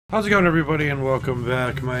How's it going, everybody, and welcome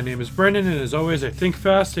back. My name is Brendan, and as always, I think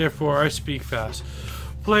fast, therefore I speak fast.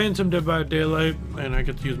 Playing some Dead by Daylight, and I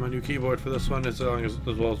get to use my new keyboard for this one, as well as with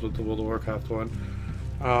the World of Warcraft one.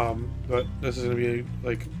 But this is gonna be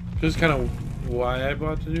like, this is kind of why I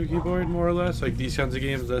bought the new keyboard, more or less. Like these kinds of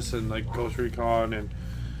games, this and like Ghost Recon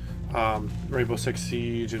and Rainbow Six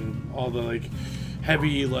Siege and all the like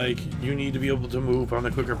heavy, like you need to be able to move on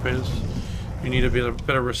the quicker pins. You need a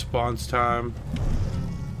better response time.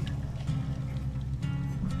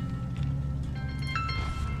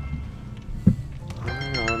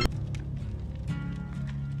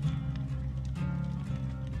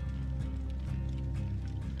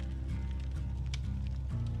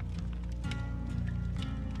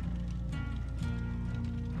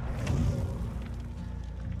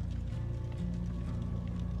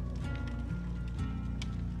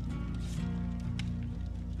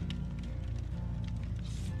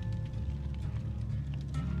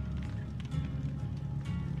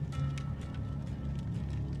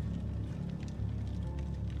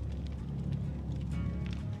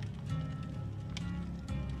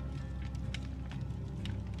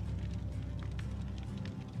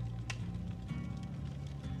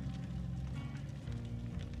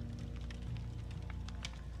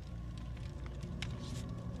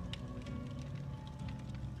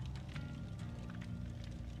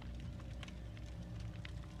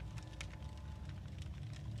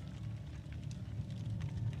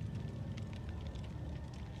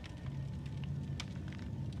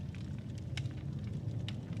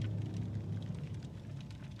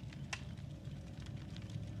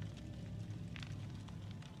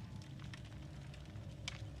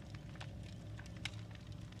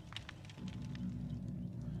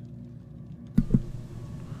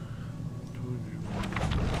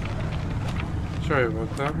 Sorry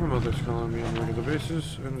about that, my mother's calling me on a regular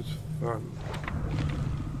basis, and it's fun.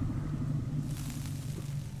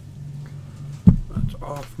 That's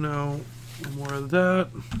off now. No more of that.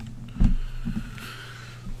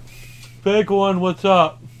 Big one, what's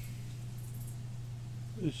up?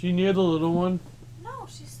 Is she near the little one? No,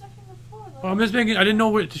 she's sniffing the floor. Oh, I'm just making. I didn't know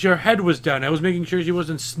what her head was down. I was making sure she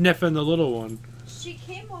wasn't sniffing the little one. She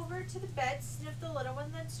came over to the bed, sniffed the little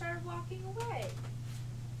one, then started walking away.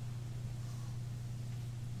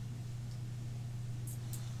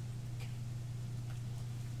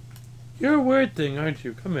 You're a weird thing, aren't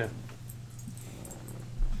you? Come here.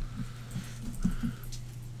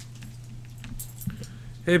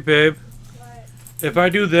 Hey, babe. What? If I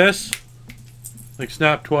do this, like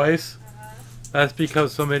snap twice, Uh-huh. that's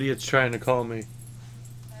because some idiot's trying to call me.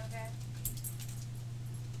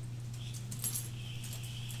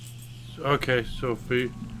 Okay. Okay,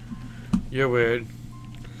 Sophie. You're weird.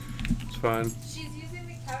 It's fine. She's using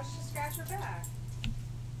the couch to scratch her back.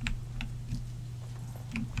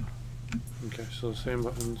 Okay, so the same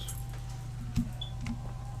buttons.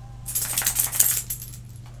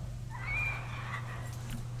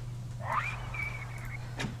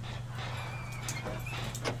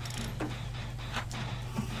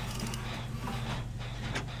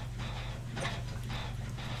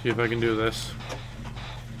 See if I can do this.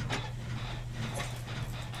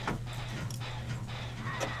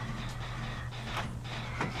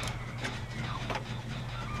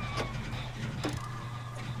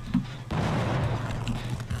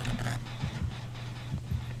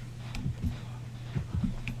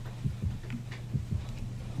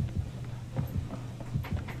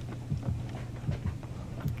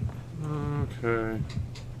 Okay.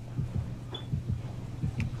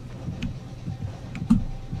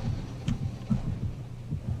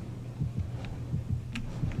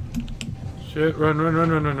 Shit, run, run,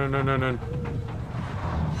 run, run, run, run, run, run, run.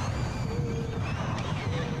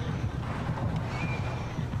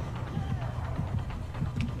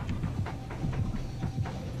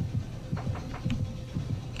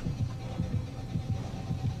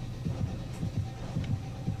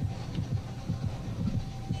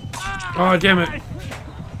 Oh, damn it.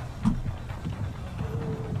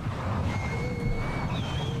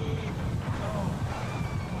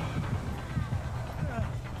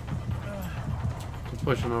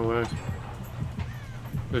 Pushing my way.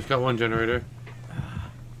 There's got one generator.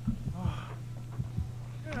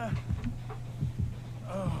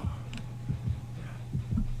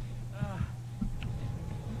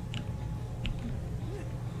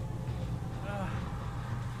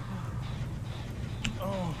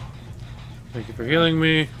 Thank you for healing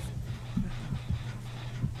me.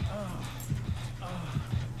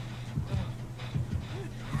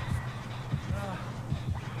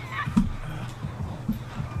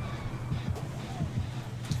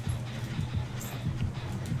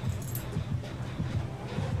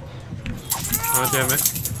 Oh, damn it.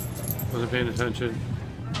 Wasn't paying attention.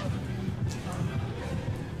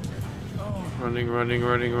 Running.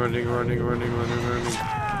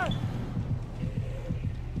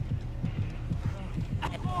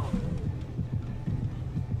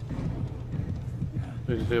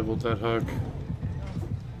 They disabled that hug.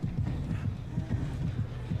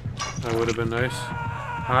 That would have been nice.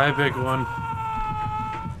 Hi, big one.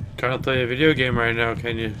 Trying to play a video game right now.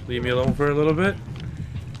 Can you leave me alone for a little bit?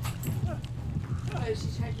 Oh, she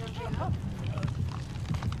tried jumping up.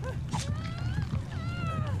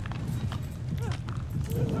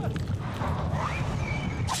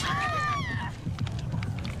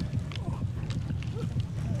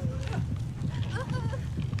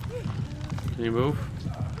 Can you move?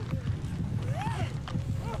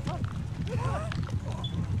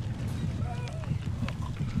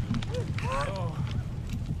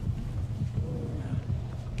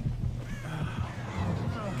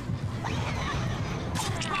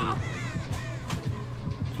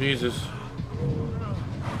 Jesus.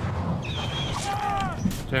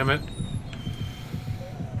 Damn it.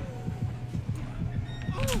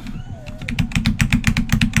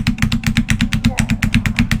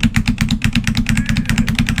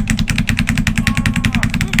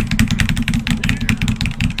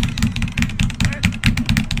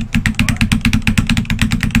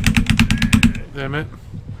 Damn it.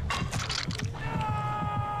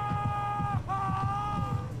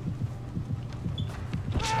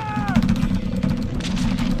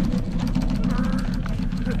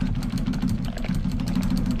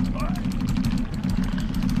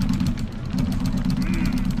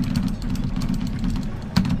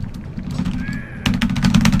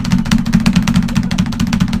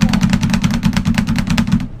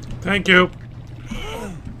 Thank you. Get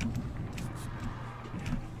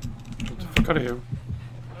the fuck out of here.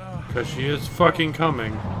 Because she is fucking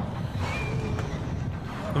coming.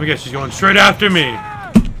 Let me guess, she's going straight after me.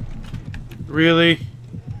 Really?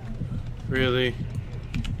 Really?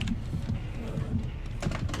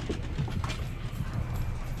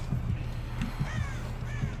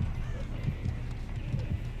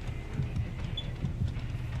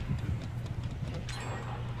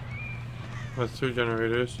 That's 2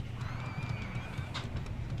 generators.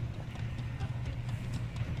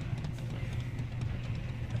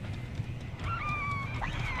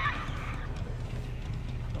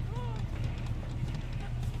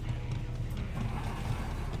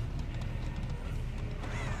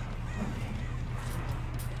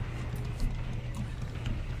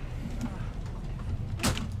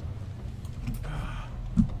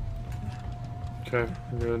 Okay,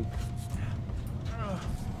 I'm good.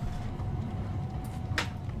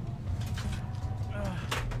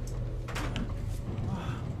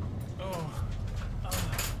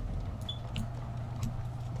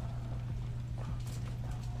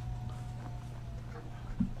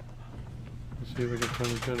 Let's see if I can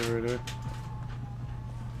find the generator.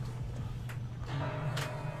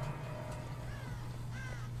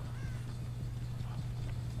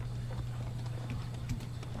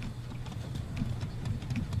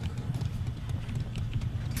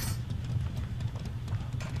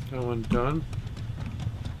 That one done.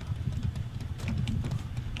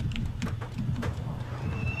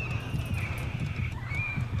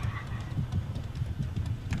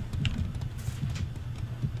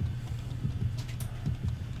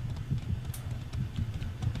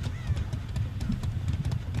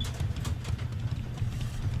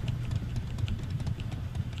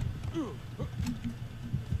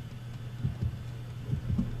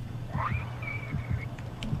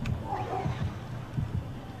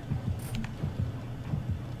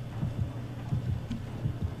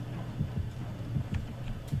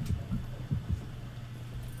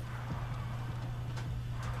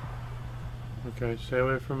 Okay, stay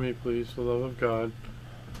away from me, please, for the love of God.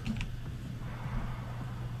 Let's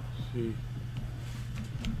see.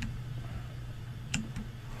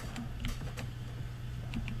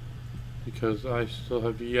 Because I still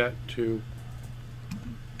have yet to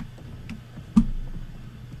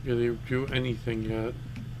really do anything yet.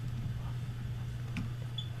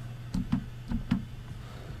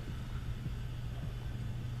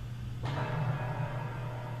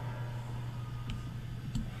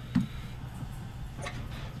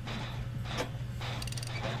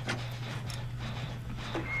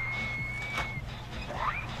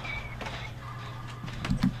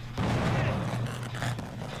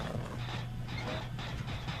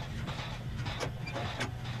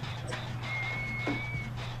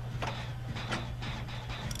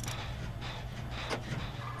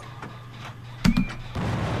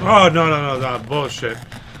 Oh, no, bullshit.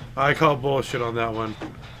 I call bullshit on that one.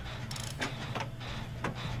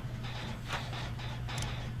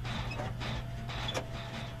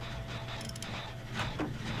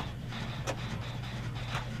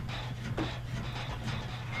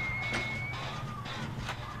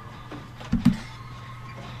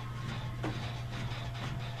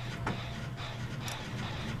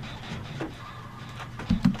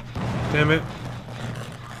 Damn it.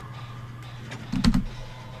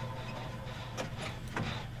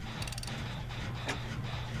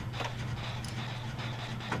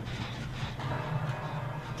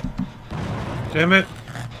 Damn it.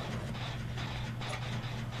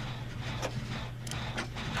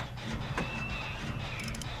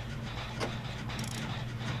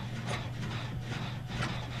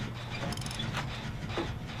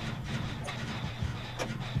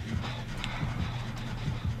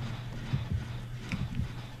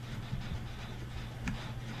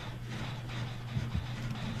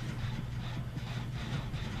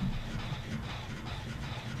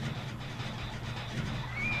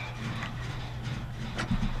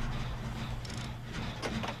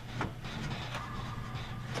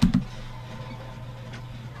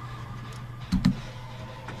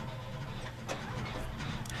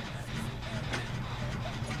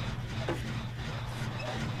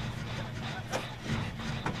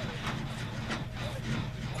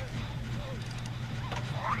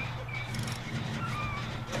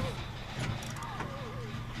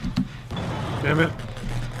 Damn it.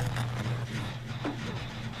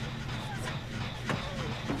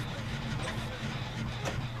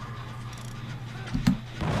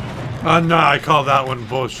 No, I call that one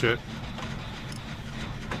bullshit.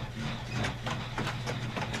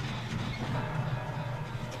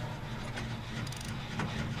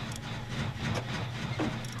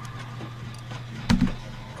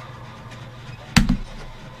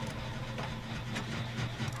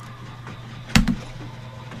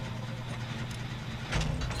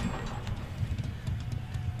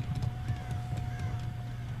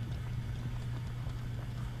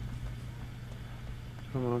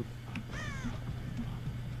 Come on.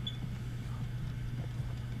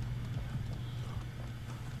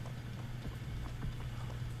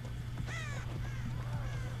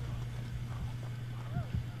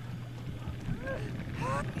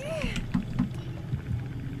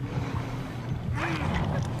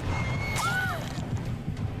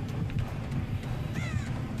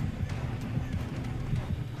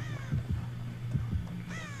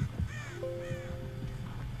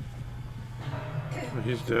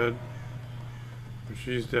 He's dead.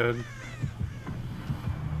 She's dead.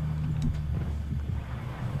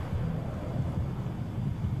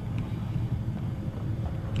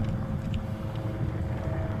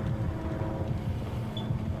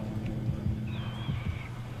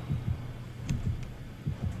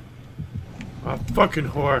 Ah, fucking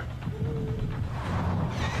whore.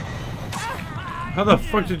 How the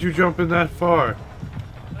fuck did you jump in that far?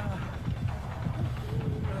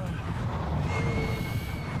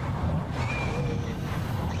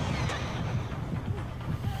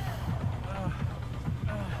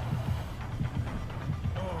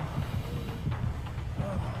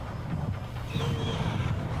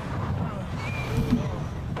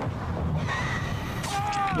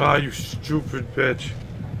 Ah, you stupid bitch.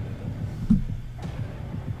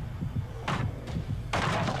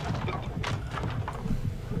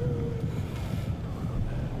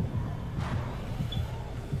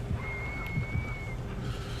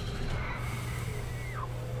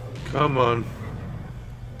 Come on.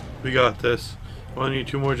 We got this. We only need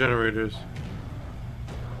 2 more generators.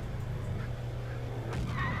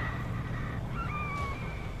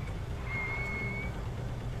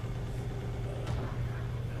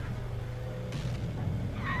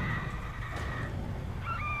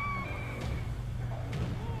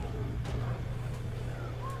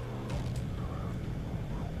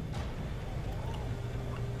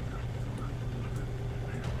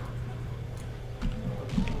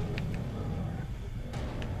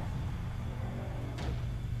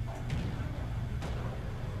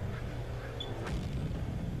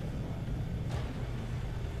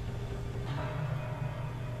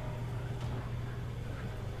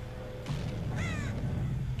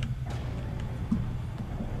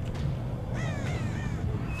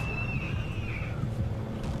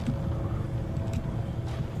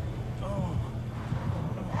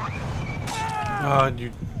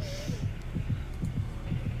 You...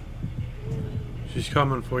 She's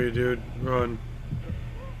coming for you, dude. Run.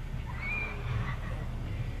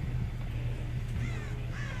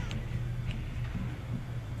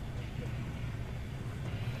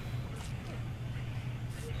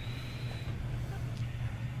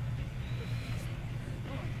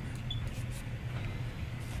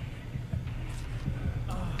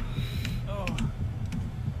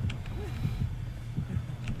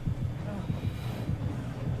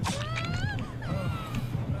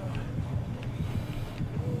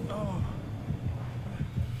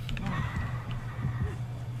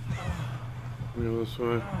 Go this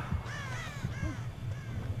way.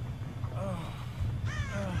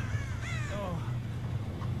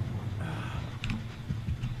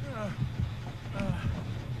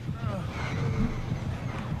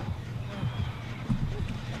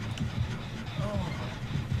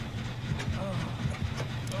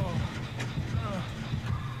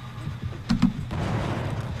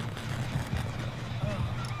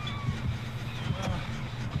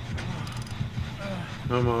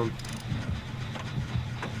 Come on.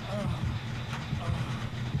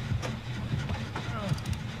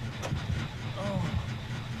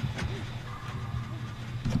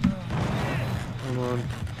 Come on.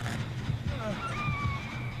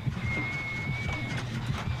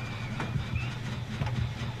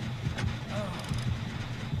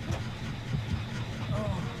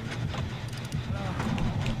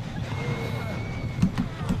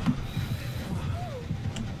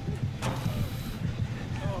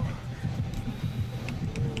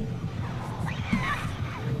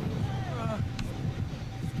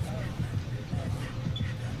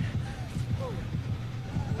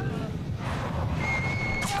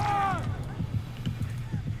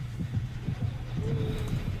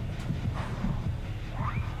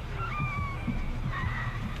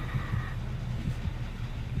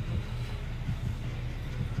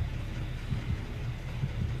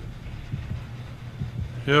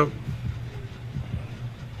 Yep.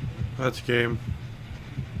 That's game.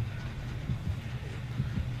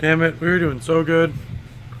 Damn it, we were doing so good.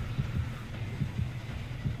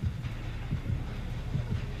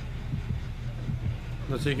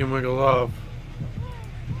 Let's see if he can wiggle off.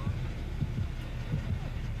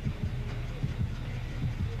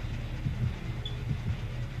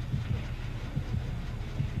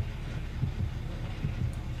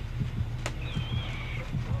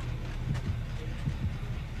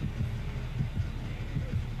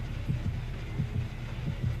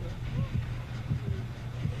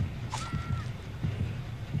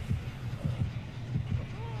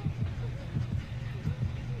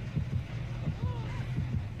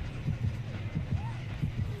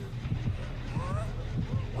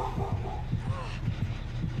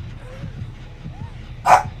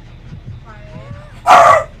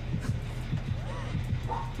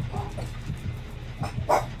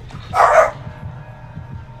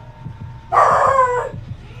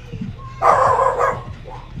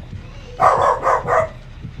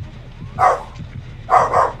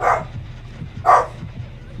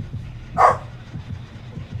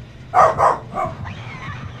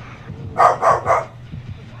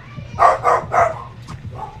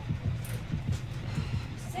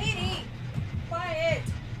 Sadie! Quiet!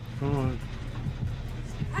 Come on.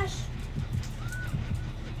 Hush!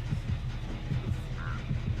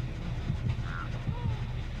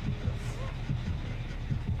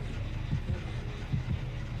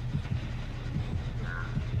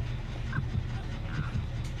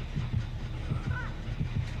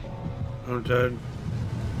 I'm dead.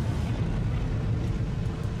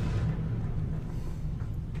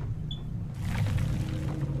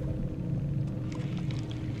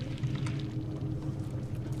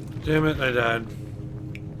 Damn it, I died.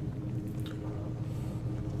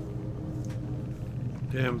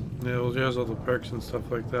 Damn, Nails, he has all the perks and stuff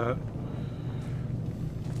like that.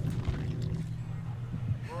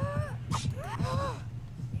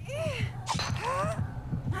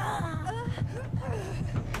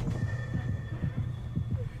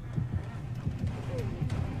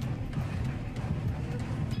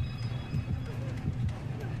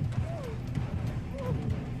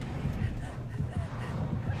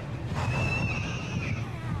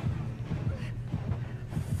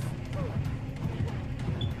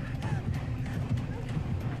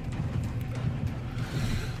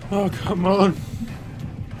 Oh, come on.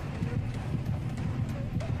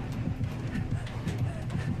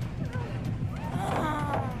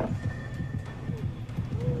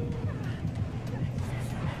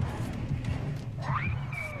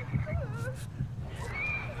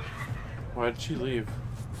 Why did she leave?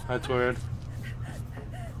 That's weird.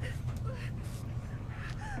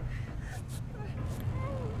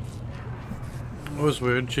 It was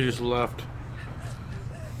weird. She just left.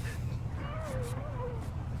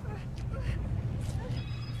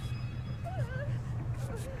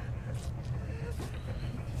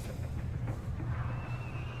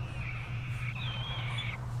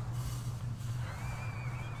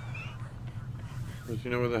 Does he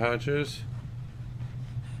know where the hatch is?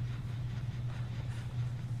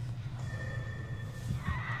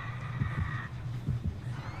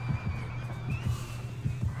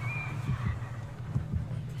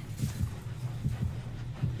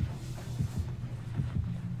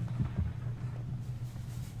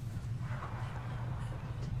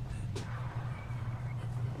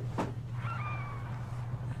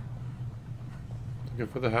 Looking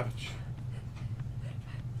for the hatch.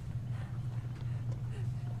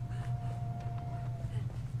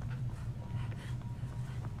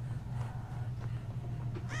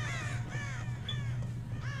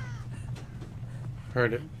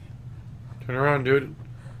 Heard it. Turn around, dude.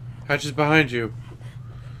 Hatch is behind you.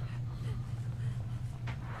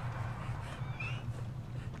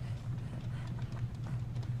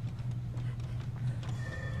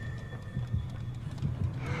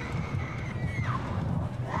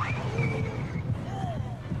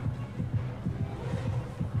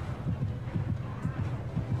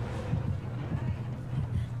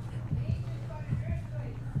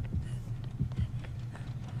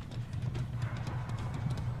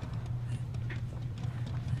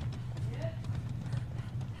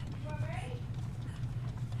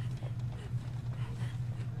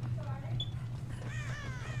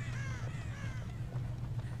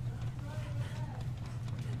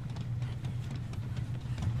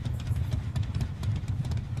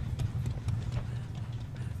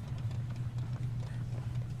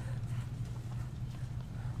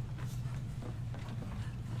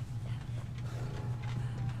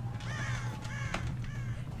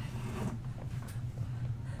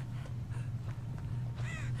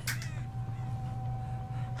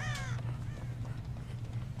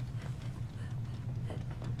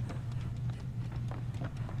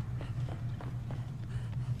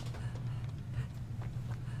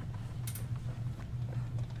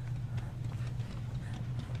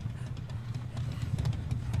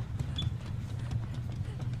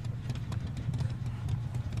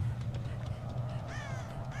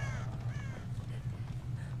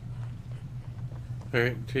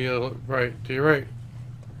 Alright, to your right, to your right.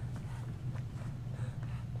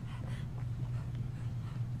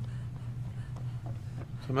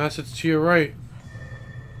 So Mass, it's to your right.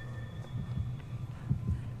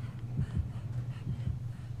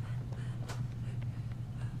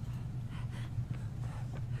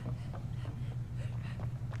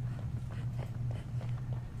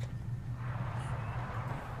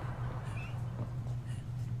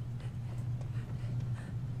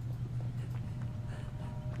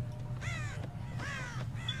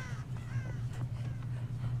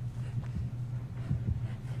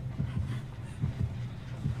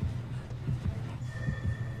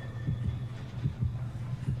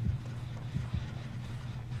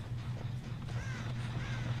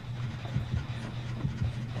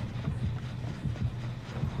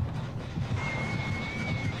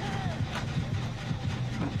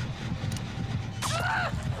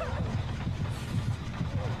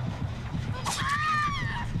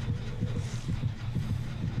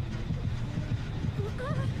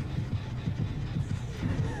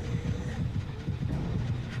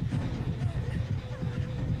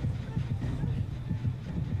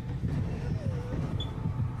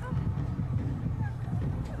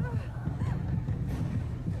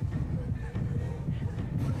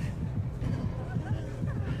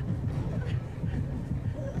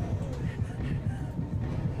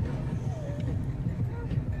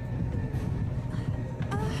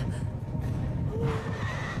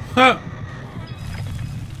 Huh.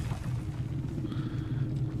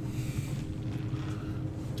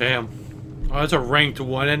 Damn. Oh, that's a ranked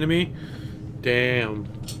 1 enemy? Damn.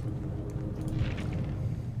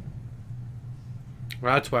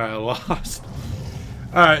 Well, that's why I lost.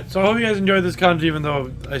 Alright, so I hope you guys enjoyed this content, even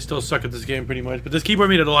though I still suck at this game pretty much. But this keyboard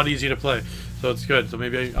made it a lot easier to play, so it's good. So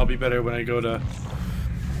maybe I'll be better when I go to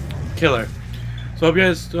Killer. So I hope you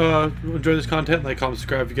guys enjoyed this content. Like, comment,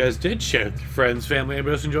 subscribe if you guys did. Share with your friends, family,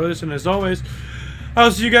 anybody else enjoy this. And as always,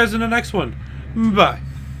 I'll see you guys in the next one. Bye.